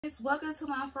Welcome to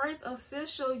my first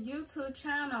official YouTube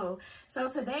channel. So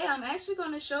today I'm actually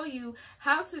going to show you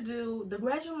how to do the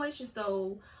graduation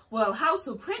stole, how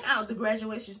to print out the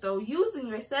graduation stole using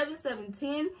your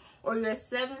 7710 or your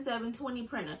 7720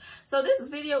 printer. So this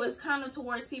video is kind of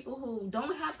towards people who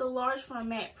don't have the large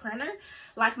format printer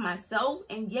like myself,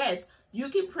 and yes, you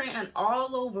can print an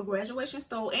all over graduation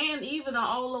stole and even an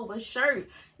all over shirt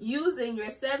using your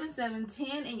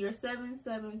 7710 and your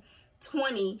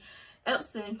 7720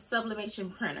 Epson sublimation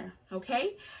printer.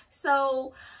 Okay,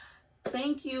 so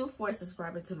thank you for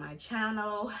subscribing to my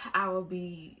channel. I will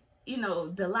be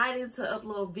delighted to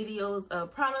upload videos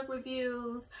of product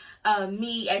reviews,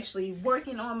 me actually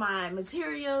working on my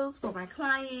materials for my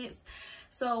clients.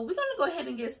 So we're going to go ahead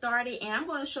and get started, and I'm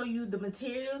going to show you the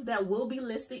materials that will be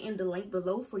listed in the link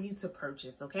below for you to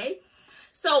purchase. Okay,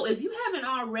 so if you haven't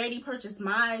already purchased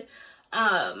my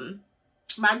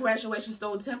graduation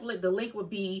stole template, the link will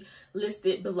be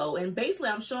listed below. And basically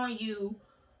I'm showing you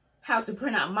how to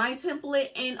print out my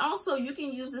template, and also you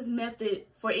can use this method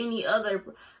for any other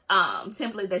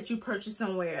template that you purchased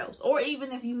somewhere else, or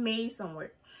even if you made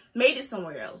it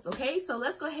somewhere else. Okay, so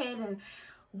let's go ahead and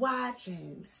watch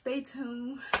and stay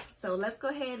tuned. So let's go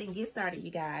ahead and get started,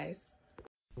 you guys.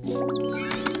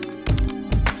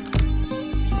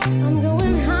 I'm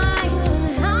going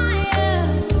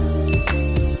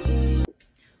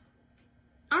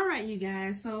Alright, you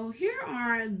guys, so here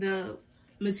are the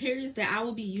materials that I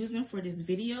will be using for this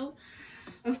video.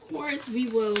 Of course, we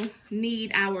will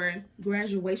need our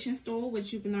graduation stole,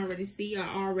 which you can already see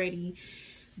are already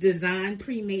designed,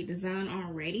 pre-made design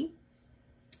already.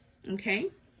 Okay,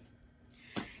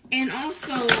 and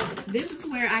also this is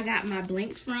where I got my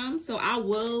blanks from, so I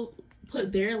will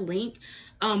put their link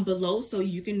below so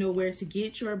you can know where to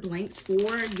get your blanks for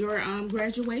your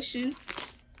graduation.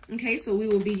 Okay, so we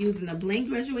will be using the blank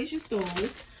graduation stole.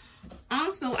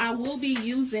 Also, I will be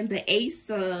using the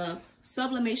Ace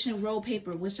sublimation roll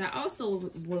paper, which I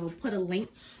also will put a link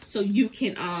so you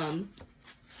can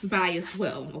buy as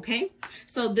well. Okay,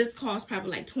 so this costs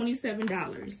probably like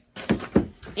 $27.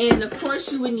 And of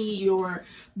course, you would need your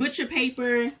butcher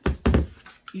paper,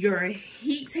 your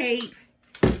heat tape,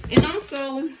 and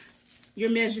also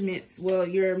your measurements,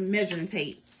 your measuring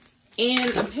tape,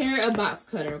 and a pair of box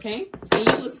cutter. Okay, and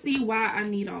you will see why I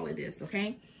need all of this.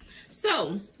 Okay,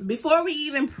 so before we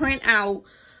even print out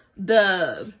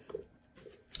the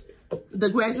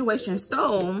graduation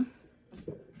stole,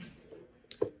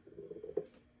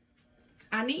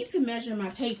 I need to measure my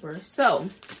paper. So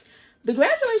the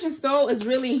graduation stole is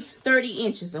really 30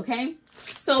 inches. Okay,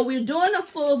 so we're doing a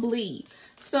full bleed,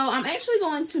 so I'm actually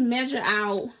going to measure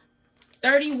out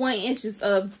 31 inches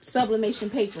of sublimation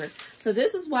paper. So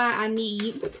this is why I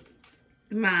need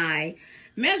my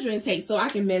measuring tape, so I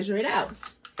can measure it out.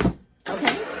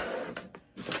 Okay,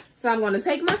 so I'm going to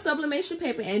take my sublimation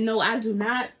paper, and no, I do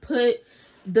not put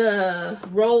the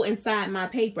roll inside my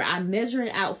paper. I measure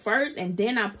it out first, and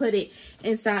then I put it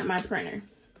inside my printer.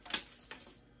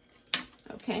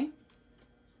 Okay,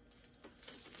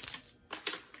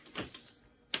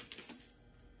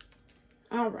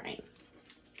 all right.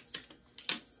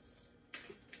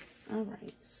 All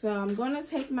right, so I'm going to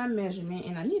take my measurement,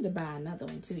 and I need to buy another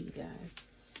one too, you guys.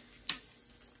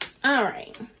 All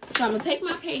right, so I'm going to take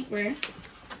my paper,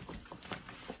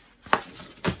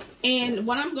 and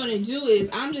what I'm going to do is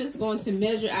I'm just going to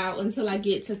measure out until I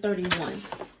get to 31.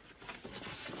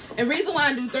 And the reason why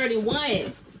I do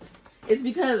 31 is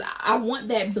because I want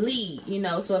that bleed,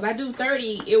 so if I do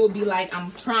 30, it would be like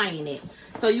I'm trying it.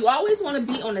 So you always want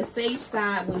to be on the safe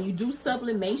side when you do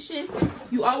sublimation.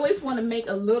 You always want to make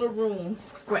a little room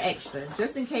for extra,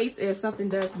 just in case if something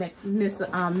does mess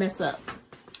up.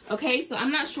 Okay, so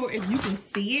I'm not sure if you can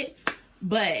see it,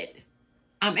 but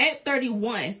I'm at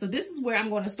 31, so this is where I'm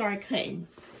going to start cutting.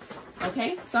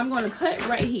 Okay, so I'm going to cut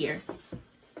right here.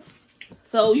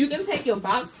 So you can take your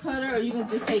box cutter, or you can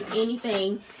just take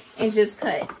anything and just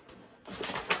cut.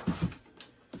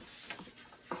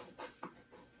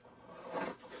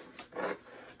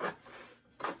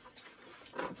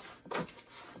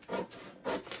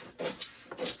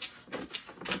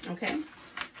 Okay,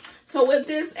 so with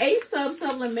this Ace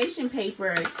sublimation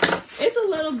paper, it's a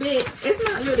little bit, it's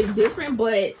not really different,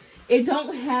 but it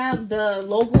don't have the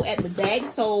logo at the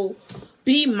back, so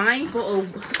be mindful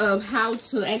of how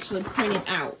to actually print it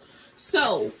out.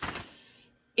 So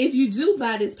if you do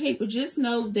buy this paper, just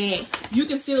know that you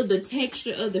can feel the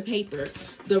texture of the paper.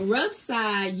 The rough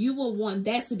side, you will want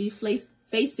that to be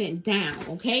facing down.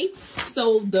 Okay,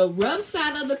 so the rough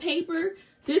side of the paper,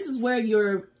 this is where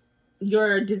your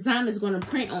design is going to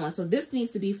print on. So this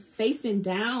needs to be facing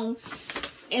down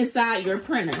inside your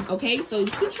printer. Okay, so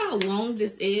see how long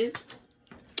this is?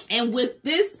 And with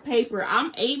this paper,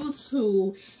 I'm able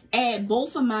to add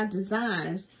both of my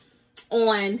designs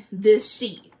on this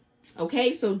sheet.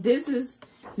 Okay, so this is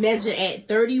measured at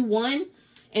 31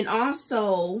 and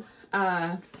also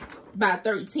by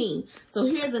 13. So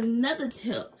here's another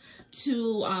tip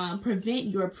to prevent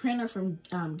your printer from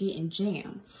getting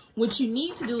jammed. What you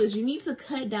need to do is you need to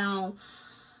cut down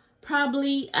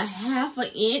probably a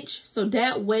 ½ inch, so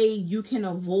that way you can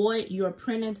avoid your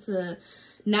printer to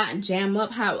not jam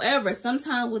up. However,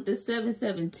 sometimes with the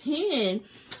 7710,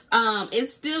 it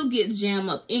still gets jammed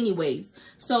up anyways.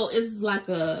 So it's like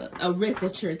a risk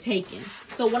that you're taking.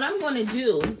 So what I'm going to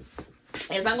do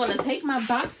is I'm going to take my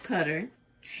box cutter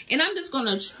and I'm just going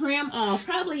to trim off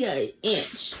probably an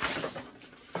inch.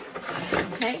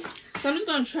 Okay, so I'm just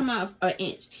going to trim off an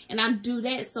inch, and I do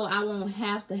that so I won't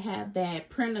have to have that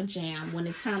printer jam when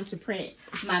it's time to print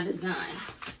my design.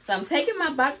 So I'm taking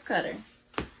my box cutter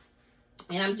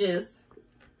and I'm just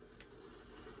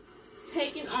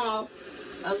taking off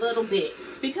a little bit,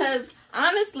 because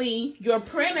honestly, your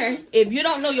printer, if you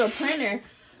don't know your printer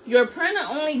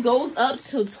only goes up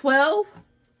to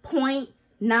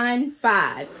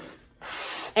 12.95,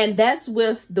 and that's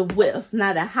with the width.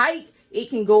 Now the height, it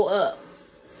can go up,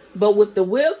 but with the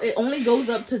width, it only goes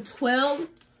up to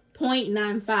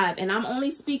 12.95, and I'm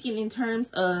only speaking in terms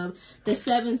of the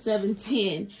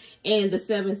 7710 and the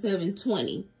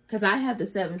 7720. Because I have the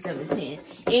 7710.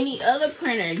 Any other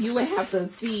printer, you would have to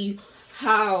see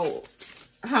how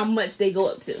much they go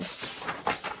up to.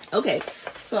 Okay,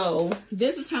 so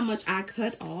this is how much I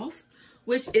cut off,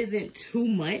 which isn't too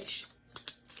much.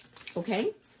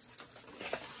 Okay.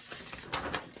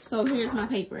 So here's my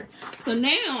paper. So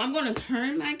now I'm going to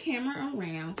turn my camera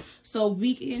around so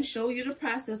we can show you the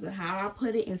process of how I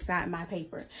put it inside my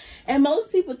paper. And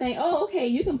most people think, oh, okay,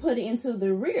 you can put it into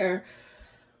the rear.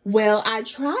 Well, I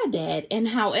tried that, and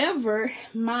however,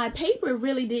 my paper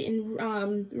really didn't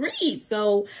read.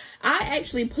 So I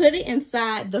actually put it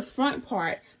inside the front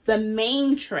part, the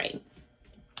main tray.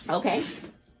 Okay.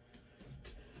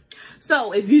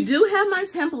 So if you do have my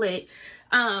template,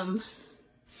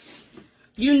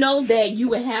 you know that you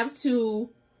would have to,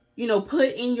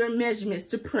 put in your measurements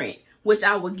to print, which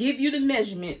I will give you the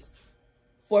measurements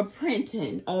for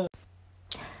printing on.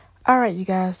 All right, you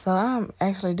guys, so I'm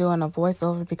actually doing a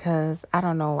voiceover because I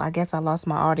don't know, I guess I lost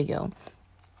my audio.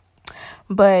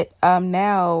 But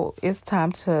now it's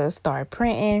time to start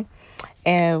printing.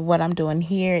 And what I'm doing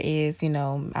here is,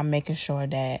 I'm making sure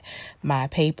that my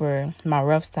paper, my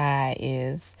rough side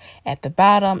is at the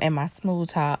bottom and my smooth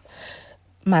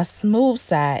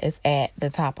side is at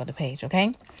the top of the page,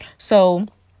 okay? So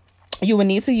you will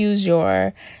need to use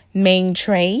your main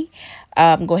tray.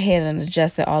 Go ahead and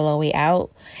adjust it all the way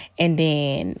out, and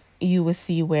then you will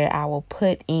see where I will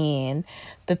put in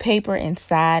the paper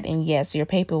inside. And yes, your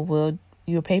paper will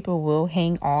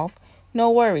hang off, no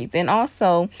worries. And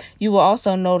also, you will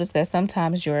also notice that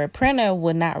sometimes your printer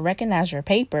will not recognize your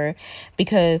paper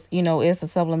because it's a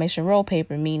sublimation roll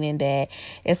paper, meaning that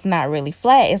it's not really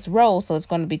flat, it's rolled, so it's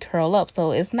going to be curled up,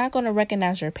 so it's not going to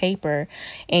recognize your paper,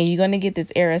 and you're going to get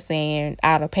this error saying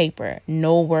out of paper.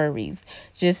 No worries,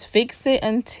 just fix it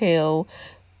until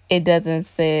it doesn't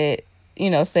say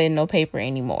no paper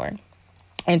anymore,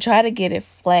 and try to get it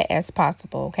flat as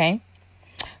possible. Okay,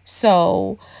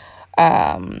 so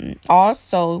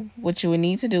also what you would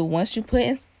need to do once you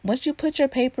put your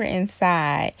paper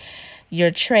inside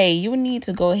your tray, you would need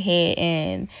to go ahead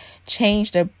and change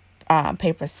the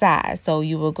paper size. So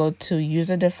you will go to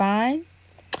user define,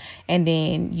 and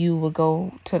then you will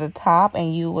go to the top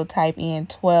and you will type in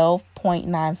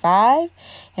 12.95,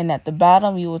 and at the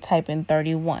bottom you will type in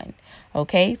 31.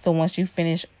 Okay, so once you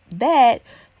finish that,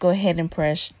 go ahead and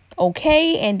press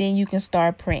okay, and then you can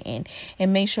start printing.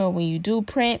 And make sure when you do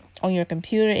print on your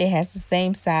computer, it has the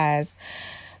same size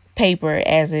paper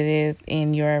as it is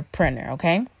in your printer.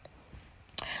 Okay,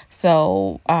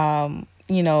 so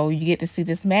you get to see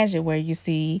this magic where you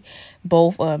see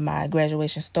both of my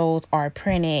graduation stoles are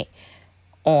printed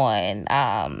on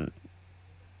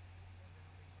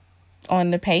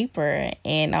the paper,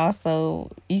 and also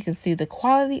you can see the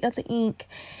quality of the ink,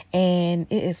 and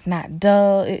it is not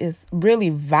dull, it is really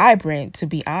vibrant, to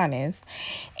be honest.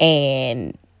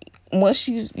 And once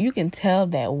you can tell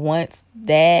that once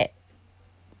that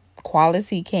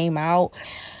quality came out,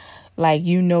 like,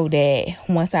 that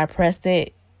once I pressed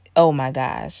it, oh my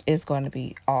gosh, it's going to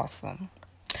be awesome.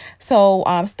 So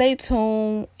stay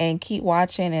tuned and keep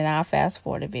watching, and I'll fast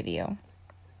forward the video.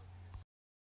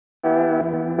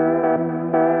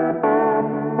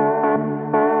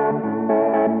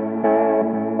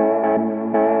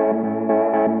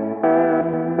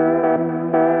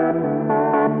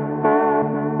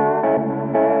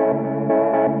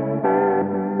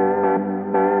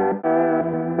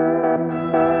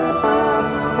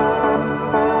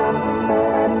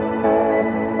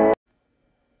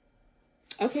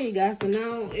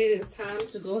 it's time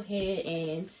to go ahead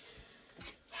and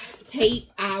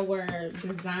tape our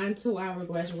design to our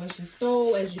graduation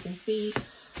stole. As you can see,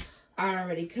 I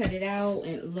already cut it out,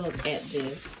 and look at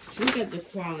this. Look at the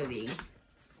quality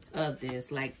of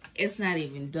this. Like, it's not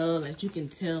even dull. As you can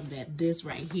tell that this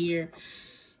right here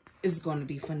is going to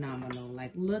be phenomenal.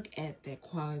 Like, look at the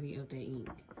quality of the ink.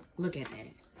 Look at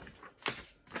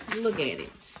that. Look at it.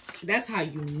 That's how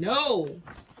you know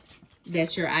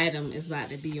that your item is about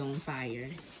to be on fire.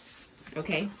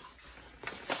 Okay?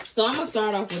 So I'm going to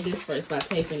start off with this first by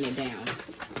taping it down.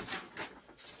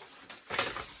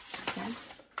 Okay?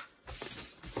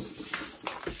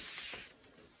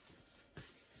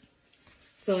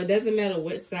 So it doesn't matter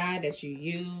which side that you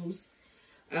use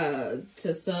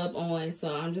to sub on.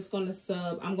 So I'm just going to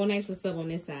sub. I'm going to actually sub on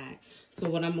this side. So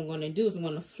what I'm going to do is I'm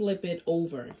going to flip it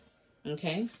over.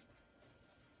 Okay?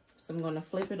 So I'm going to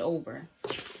flip it over.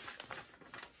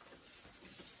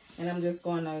 And I'm just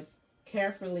going to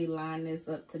carefully line this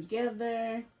up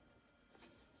together.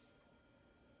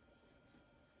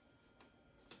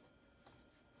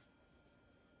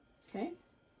 Okay.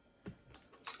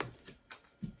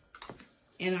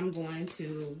 And I'm going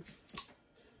to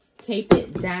tape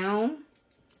it down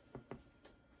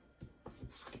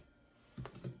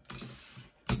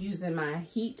using my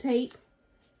heat tape.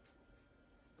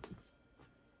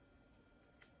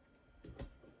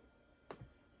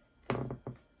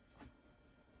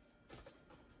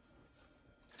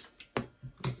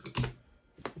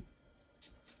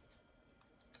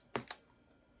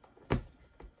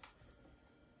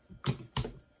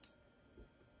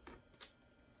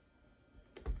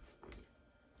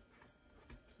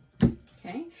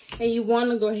 And you want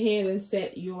to go ahead and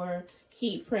set your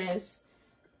heat press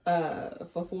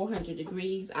for 400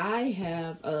 degrees. I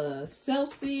have a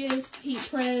Celsius heat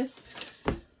press.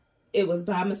 It was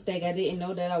by mistake. I didn't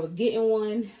know that I was getting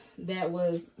one that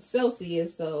was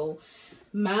Celsius. So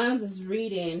mine is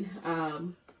reading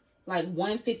like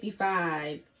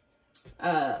 155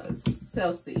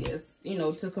 Celsius, you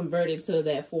know, to convert it to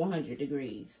that 400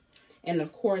 degrees. And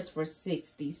of course for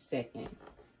 60 seconds.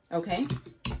 Okay.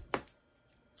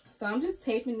 So I'm just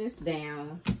taping this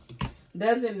down.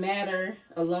 Doesn't matter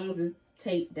as long as it's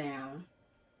taped down.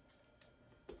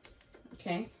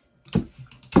 Okay.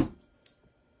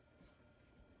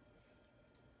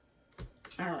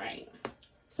 All right.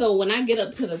 So when I get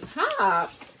up to the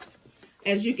top,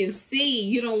 as you can see,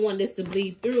 you don't want this to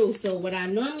bleed through. So what I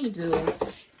normally do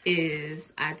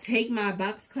is I take my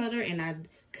box cutter and I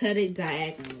cut it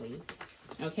diagonally.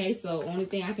 Okay. So only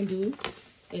thing I can do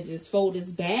is just fold this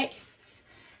back.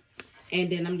 And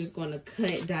then I'm just going to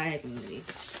cut diagonally.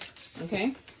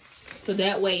 Okay? So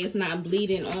that way it's not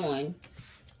bleeding on.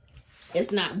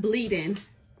 It's not bleeding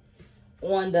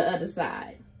on the other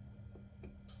side.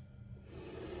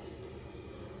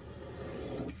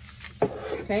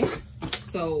 Okay?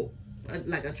 So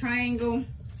like a triangle.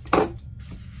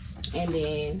 And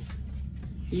then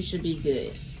you should be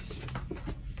good.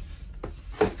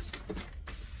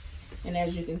 And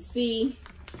as you can see,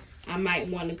 I might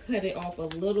want to cut it off a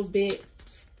little bit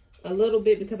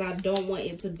because I don't want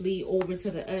it to bleed over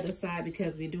to the other side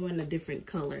because we're doing a different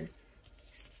color.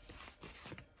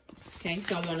 Okay,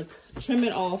 so I want to trim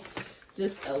it off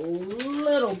just a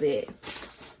little bit.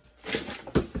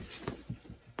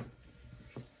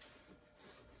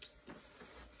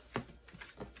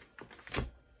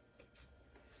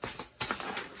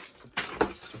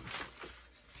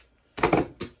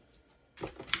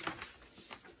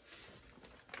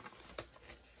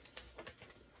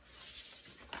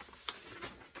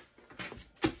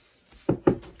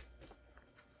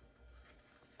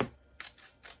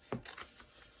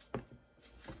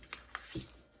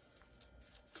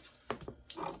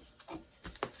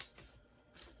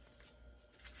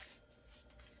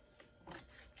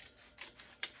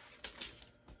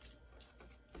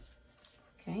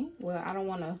 Okay, well, I don't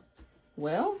want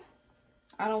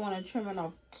to trim it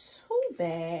off too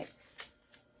bad.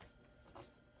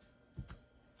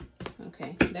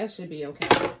 Okay, that should be okay.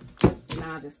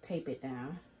 Now I'll just tape it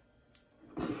down.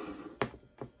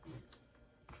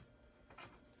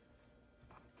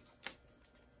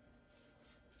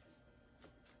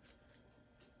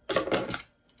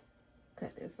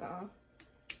 Cut this off.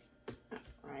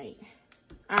 All right,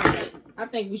 I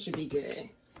think we should be good.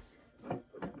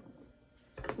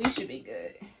 We should be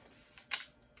good.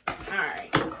 All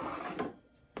right.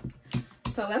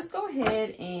 So let's go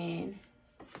ahead and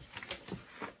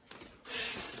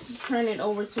turn it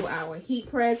over to our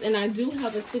heat press. And I do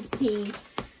have a 16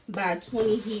 by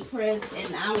 20 heat press,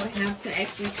 and I will have to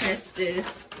actually press this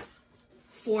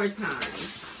 4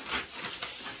 times.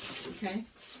 Okay.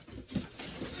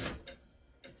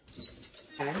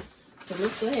 So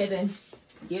let's go ahead and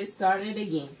get started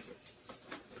again.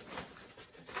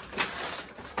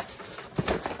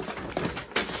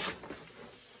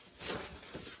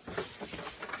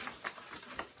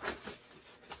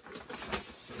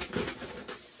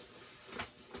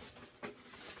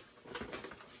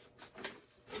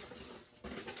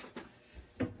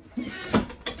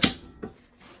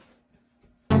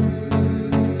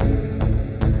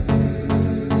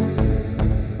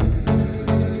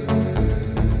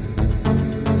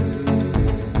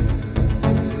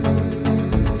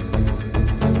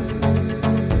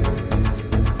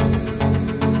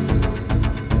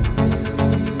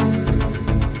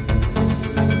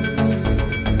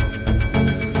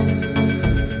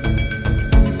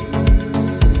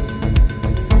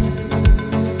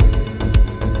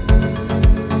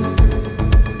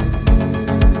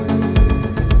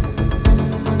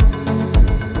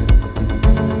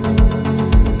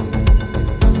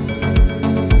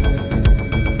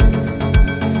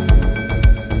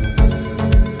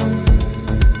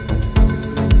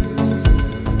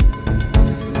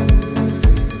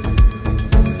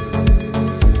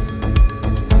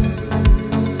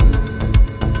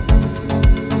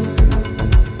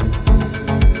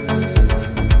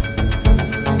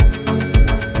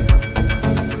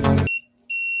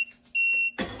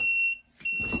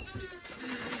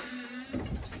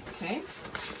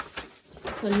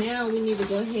 So now we need to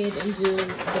go ahead and do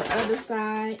the other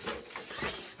side.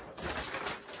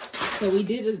 So we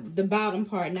did the bottom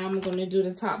part. Now I'm going to do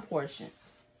the top portion.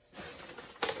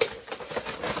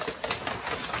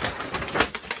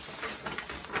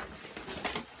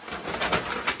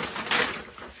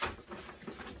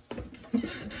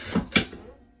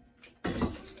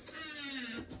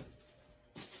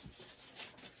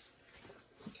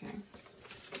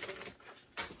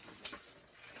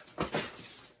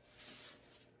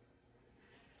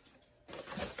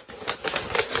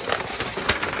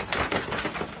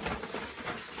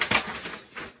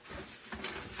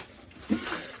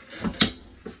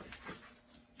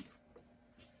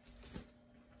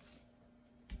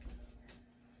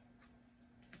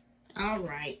 All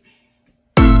right.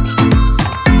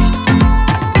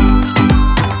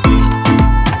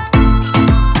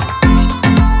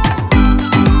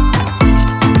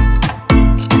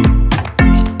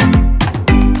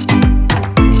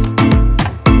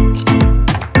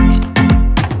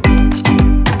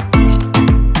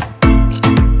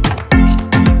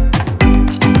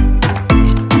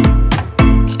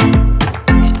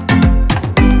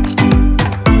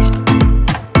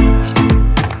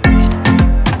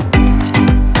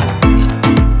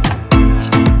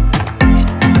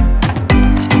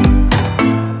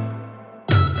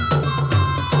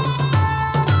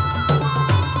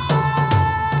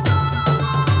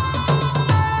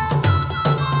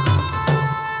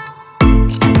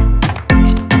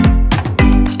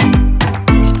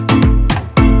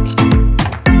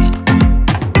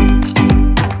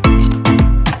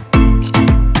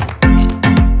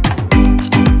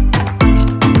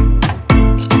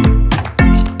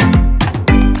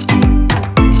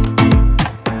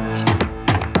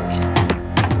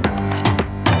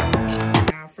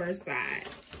 Side.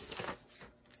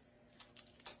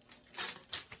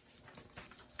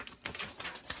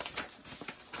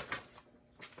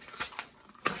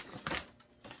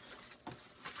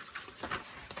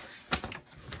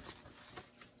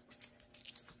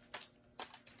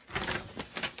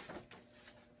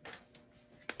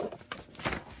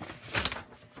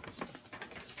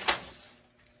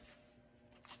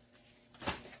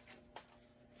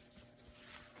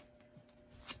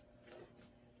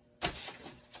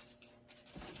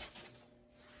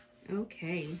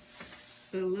 Okay,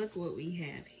 so look what we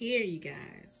have here, you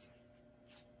guys.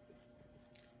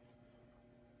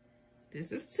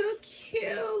 This is too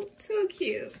cute, too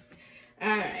cute. All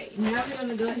right, now we're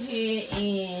gonna go ahead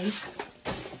and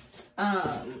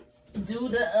do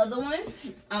the other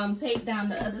one. Take down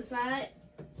the other side.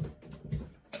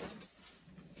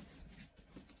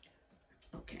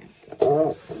 Okay.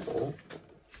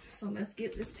 So let's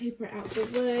get this paper out the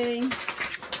way.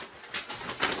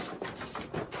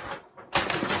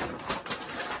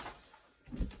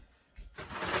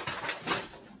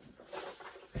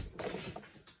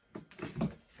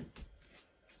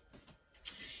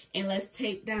 And let's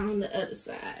tape down the other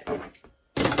side.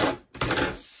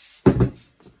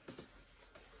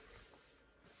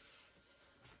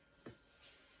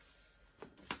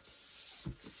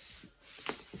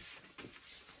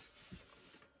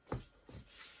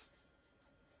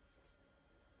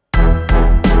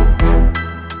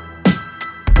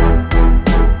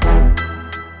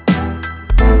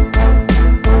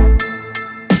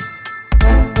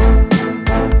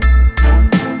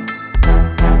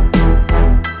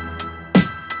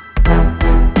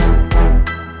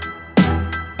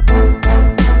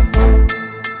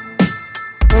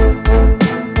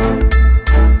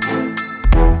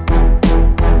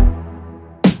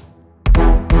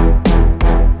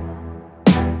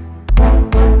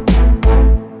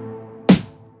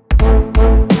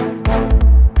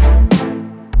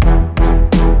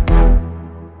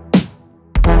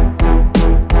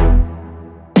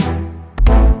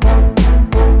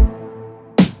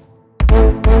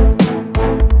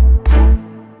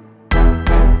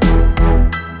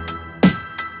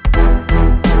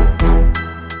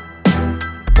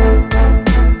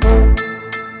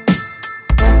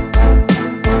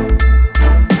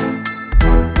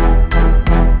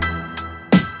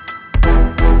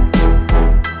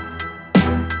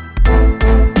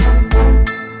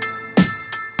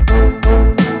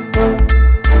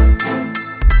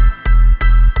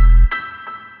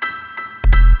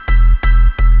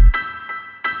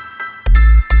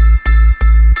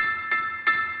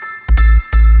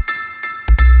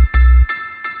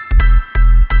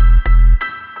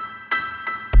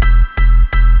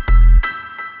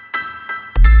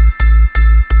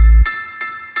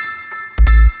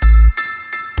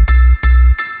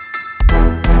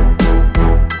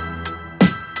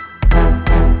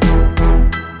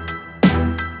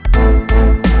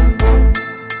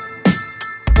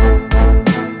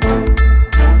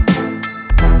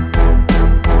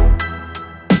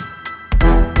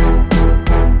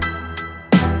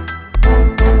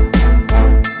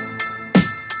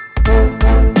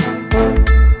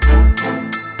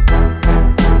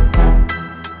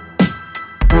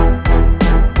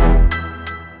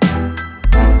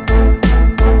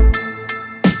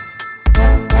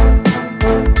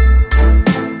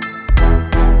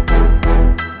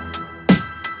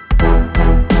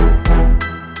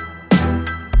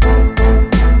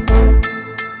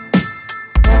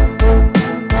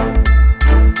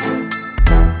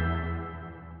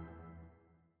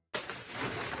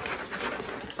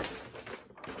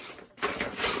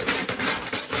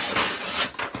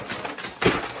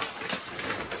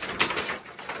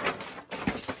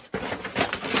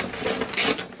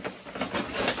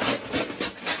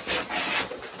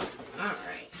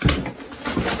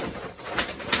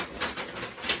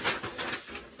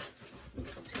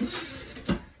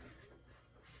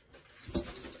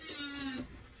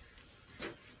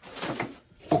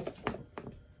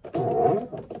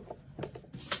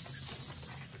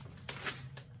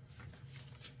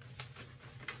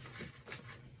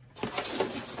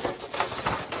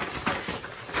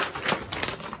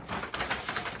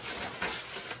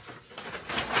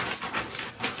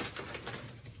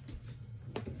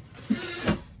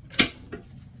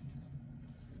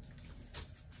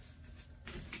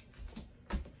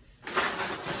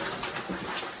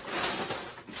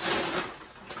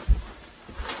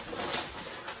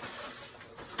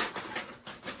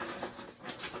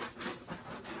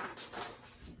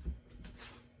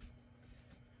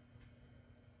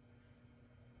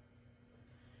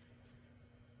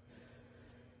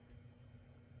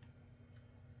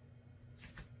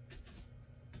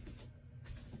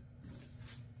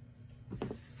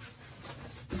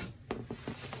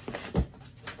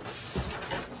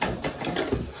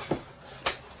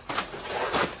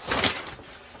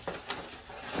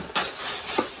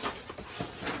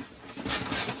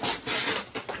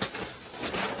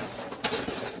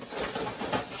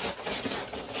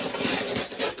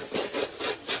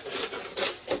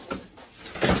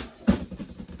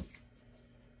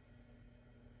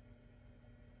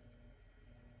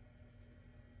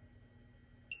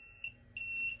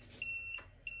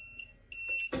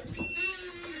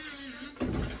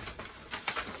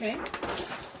 Okay.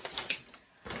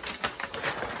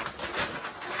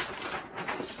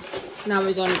 Now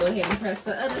we're going to go ahead and press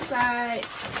the other side.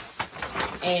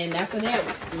 And after that,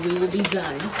 we will be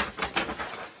done.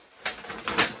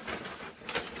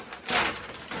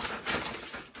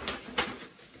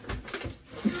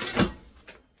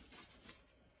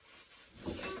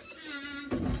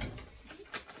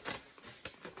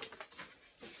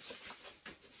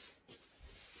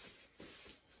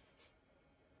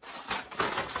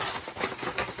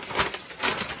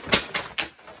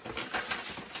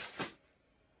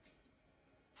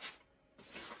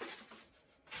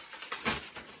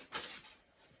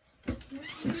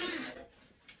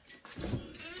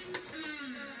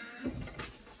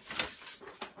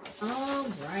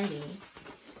 Alrighty.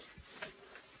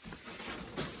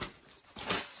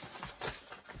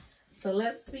 So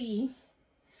let's see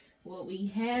what we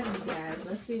have, you guys.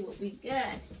 Let's see what we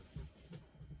got.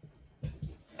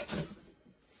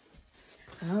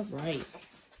 All right.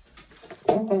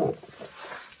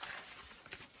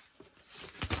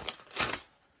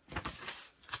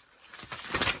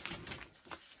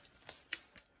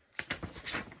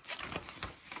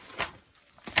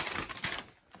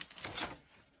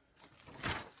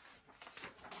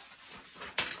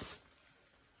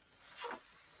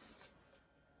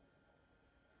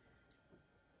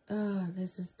 Oh,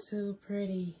 this is too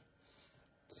pretty.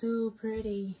 Too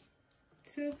pretty.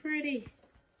 Too pretty.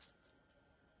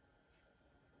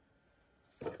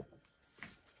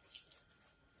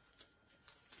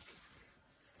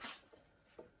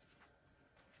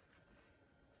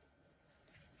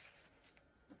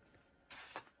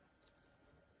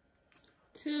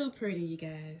 Too pretty, you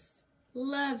guys.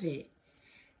 Love it.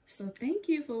 So thank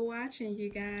you for watching, you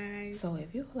guys. So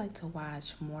if you would like to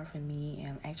watch more from me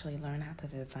and actually learn how to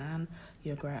design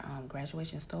your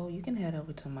graduation stole, you can head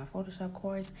over to my Photoshop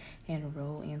course and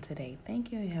enroll in today.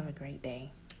 Thank you and have a great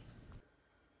day.